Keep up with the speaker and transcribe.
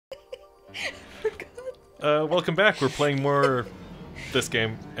Welcome back. We're playing more this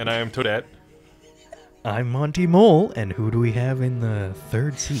game, and I am Toadette. I'm Monty Mole, and who do we have in the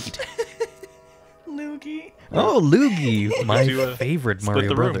third seat? Loogie. Oh, Loogie, my To, favorite split Mario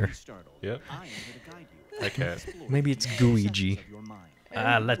the room. brother. Yep. I can't. Maybe it's Gooigi.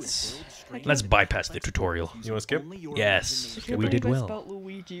 Let's bypass the tutorial. You want to skip? Yes, I can't we believe did I well. spelled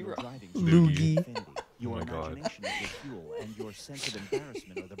Luigi wrong. Loogie. Oh my god.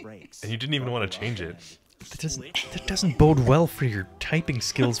 And you didn't even want to change it. That doesn't bode well for your typing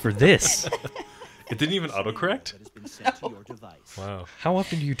skills for this. It didn't even autocorrect? No. Wow. How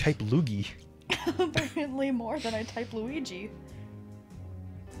often do you type Loogie? Apparently more than I type Luigi.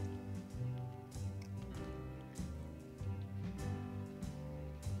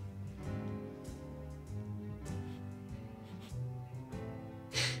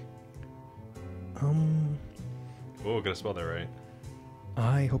 Oh, gotta spell that right.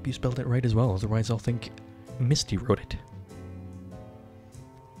 I hope you spelled it right as well, otherwise I'll think Misty wrote it.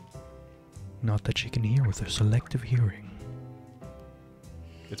 Not that she can hear with her selective hearing.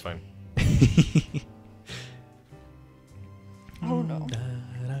 It's fine. Oh no.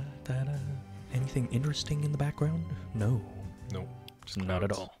 Da-da-da-da. Anything interesting in the background? No. Nope. Just Not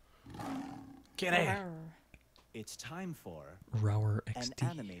at clouds. all. Get it! It's time for Rower an XD.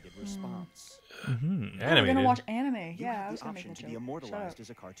 animated response. We're Animated. gonna watch anime. You Yeah, I have was the gonna make option that to joke. be Shut immortalized up. as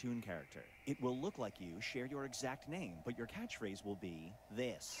a cartoon character. It will look like you, share your exact name, but your catchphrase will be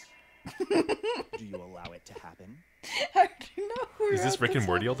this. Do you allow it to happen? How do you know who Is this wrote Rick and one?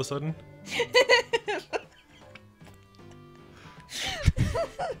 Morty all of a sudden?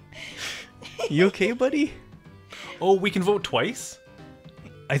 You okay, buddy? Oh, we can vote twice?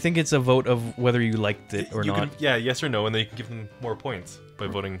 I think it's a vote of whether you liked it or You not. can, yeah, yes or no, and then you can give them more points by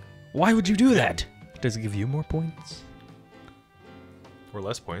voting Why would you do that? Does it give you more points? or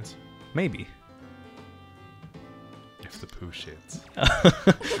less points. Maybe. If the poo shits.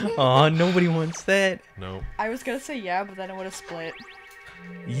 Aw, nobody wants that. No. I was gonna say yeah, but then it would have split.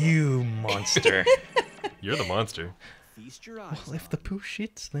 You monster. You're the monster. Feast your eyes Well, if the poo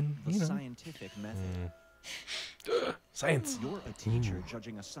shits, then, on you the know. scientific method. Science. You're a teacher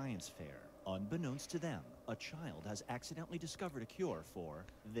judging a science fair. Unbeknownst to them, a child has accidentally discovered a cure for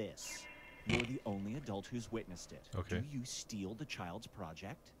this. You're the only adult who's witnessed it. Okay. Do you steal the child's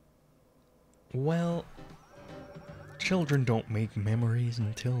project? Well, children don't make memories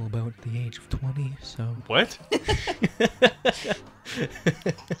until about the age of 20, so... What?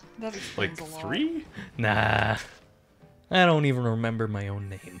 That explains Like a lot. 3? Nah. I don't even remember my own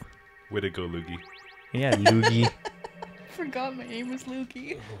name. Way to go, Loogie. Yeah, Loogie. Forgot my name was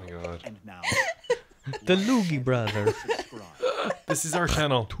Lukey. Oh my god. And now, The Loogie brother. subscribe. This is our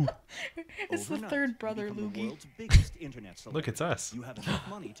channel. It's the Overnight, third brother, you become the Loogie. world's biggest internet Look, it's celebrity. us. You have enough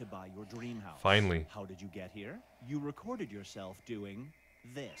money to buy your dream house. Finally. How did you get here? You recorded yourself doing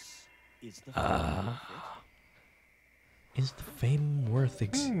this. Is the fame worth it? Is the fame worth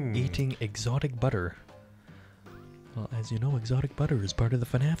eating exotic butter? Well, as you know, exotic butter is part of the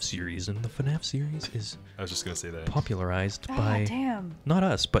FNAF series, and the FNAF series is I was just gonna say that. popularized Ah, by damn. not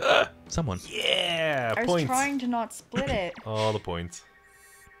us, but someone. Yeah, I was points. trying to not split it. All the points.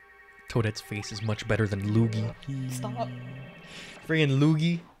 Toadette's face is much better than Loogie. Stop. Friggin'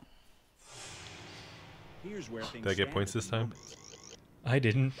 Loogie. Here's where things Did I get stand points at this the time? moment. I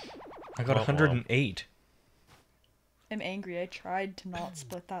didn't. I got Wah, wah. 108. I'm angry. I tried to not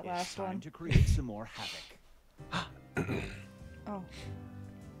split that It's last time one. to create some more havoc. Oh.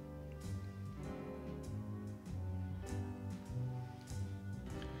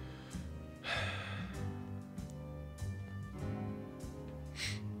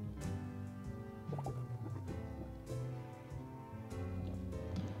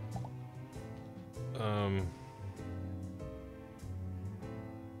 Um.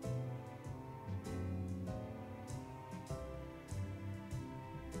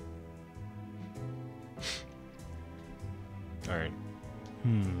 All right.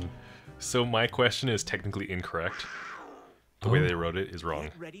 So my question is technically incorrect. The way Oh. they wrote it is wrong.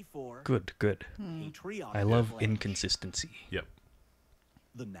 Get ready for Good, good. patriotic I love pledge. inconsistency. Yep.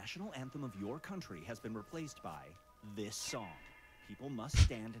 The national anthem of your country has been replaced by this song. People must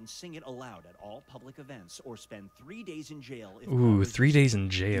stand and sing it aloud at all public events or spend 3 days in jail if Ooh, caught 3 days in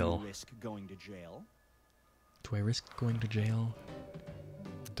resisting. Do you jail. risk going to jail? Do I risk going to jail?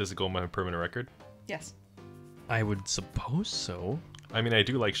 Does it go on my permanent record? Yes. I would suppose so. I mean, I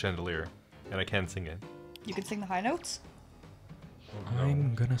do like Chandelier, and I can sing it. You can sing the high notes? Oh, no.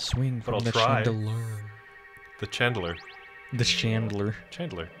 I'm gonna swing But from I'll the try. chandelier. The Chandler. The Chandler.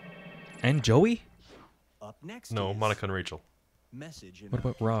 Chandler. And Joey? Up next No, is Monica and Rachel. Message in What a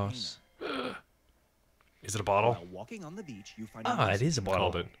about Ross? Is it a bottle? While walking on the beach, you find Ah, it is a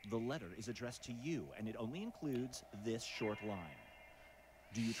Called bottle. it. The letter is addressed to you, and it only includes this short line.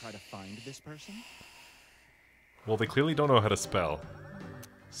 Do you try to find this person? Well, they clearly don't know how to spell.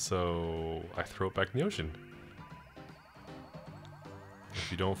 So I throw it back in the ocean.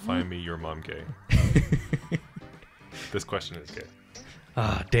 If you don't find me, your mom gay. This question is gay.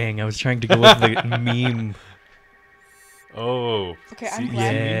 Ah, dang, I was trying to go with the meme. Oh. Okay, see, I'm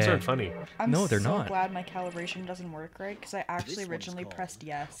glad. memes Yeah. aren't funny. I'm No, they're so not. glad my calibration doesn't work right because I actually This one's originally called- pressed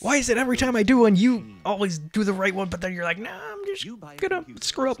yes. Why is it every time I do one, you always do the right one, but then you're like, nah, I'm just You buy a gonna computer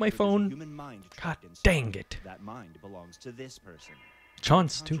screw up my where there's a phone. human mind God trapped inside. dang it. That mind belongs to this person. Jon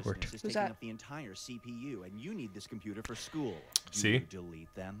Consciousness Stewart. is Who's taking that? up the entire CPU, and you need this computer for school. Do See? you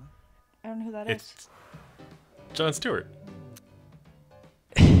delete them? I don't know who that is. It's Jon Stewart.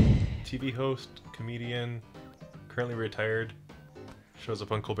 TV host, comedian, currently retired. Shows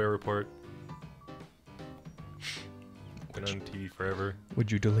up on Colbert Report. Been on TV forever.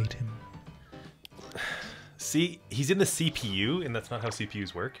 Would you delete him? See, he's in the CPU, and that's not how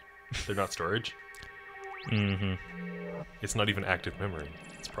CPUs work. They're not storage. Mm-hmm. It's not even active memory.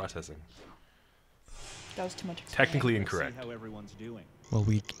 It's processing. That was too much. explaining. Technically See incorrect. how everyone's doing. Well,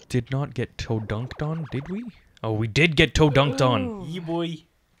 we did not get toe dunked on, did we? Oh, we did get toe dunked on. Ooh, Yeah, boy.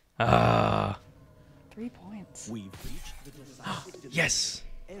 Ah, 3 points. We've reached the decisive yes.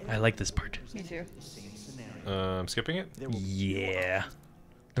 I like this part. Me too. same scenario. I'm skipping it. There will be Yeah.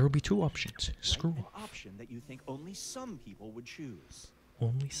 There will be two options. Screw an off. option that you think only some people would choose.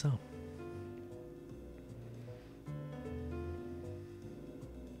 Only some.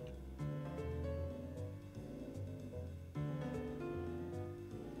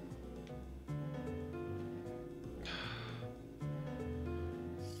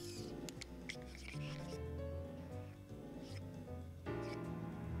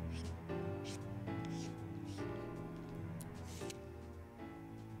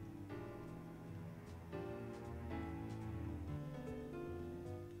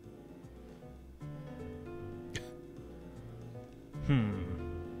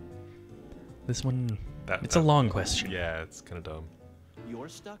 This one, it's a long question. Yeah, it's kind of dumb. You're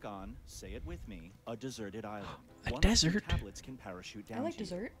stuck on, say it with me, a deserted island. A One of two desert? tablets can parachute down I like to you.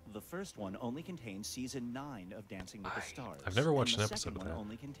 dessert. The first one only contains season 9 of Dancing with the Stars. I've never watched and an the episode second of one that.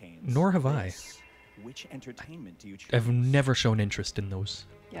 only contains Nor have I. this. Which entertainment do you choose? I've never shown interest in those.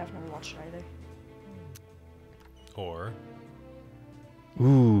 Yeah, I've never watched it either. Or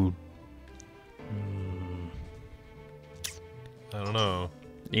Ooh. I don't know.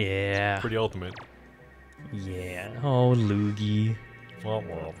 Yeah. Pretty ultimate. Yeah. Oh, Loogie. Womp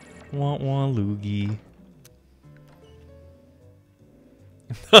womp. Wah wah Loogie.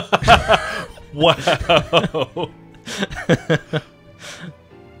 Wow.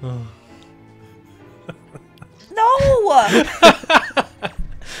 No!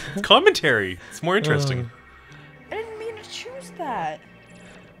 Commentary. It's more interesting. I didn't mean to choose that.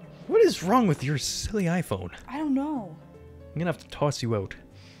 What is wrong with your silly iPhone? I don't know. I'm gonna have to toss you out.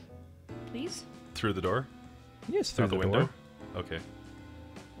 Please? Through the door? Yes, through Out the the window? door. Okay.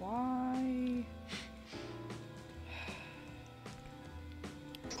 Why?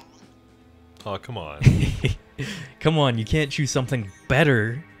 Oh, come on. Come on, you can't choose something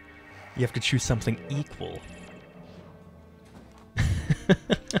better. You have to choose something equal.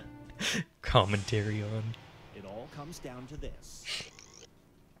 Commentary on. It all comes down to this.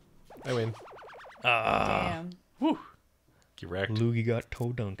 I win. Damn. Whew. Get wrecked. Loogie got toe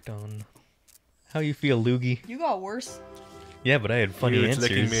dunked on. How you feel, Loogie? You got worse. Yeah, but I had funny Ew, it's answers.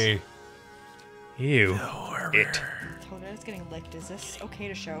 licking me. Ew. It. Toadette's getting licked. Is this okay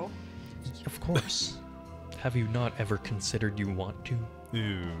to show? Of course. Have you not ever considered you want to?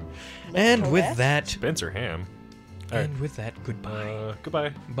 Ew. And with Toadette? that, Spencer Ham. Alright. goodbye. Goodbye.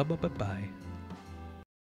 Bye bye bye bye.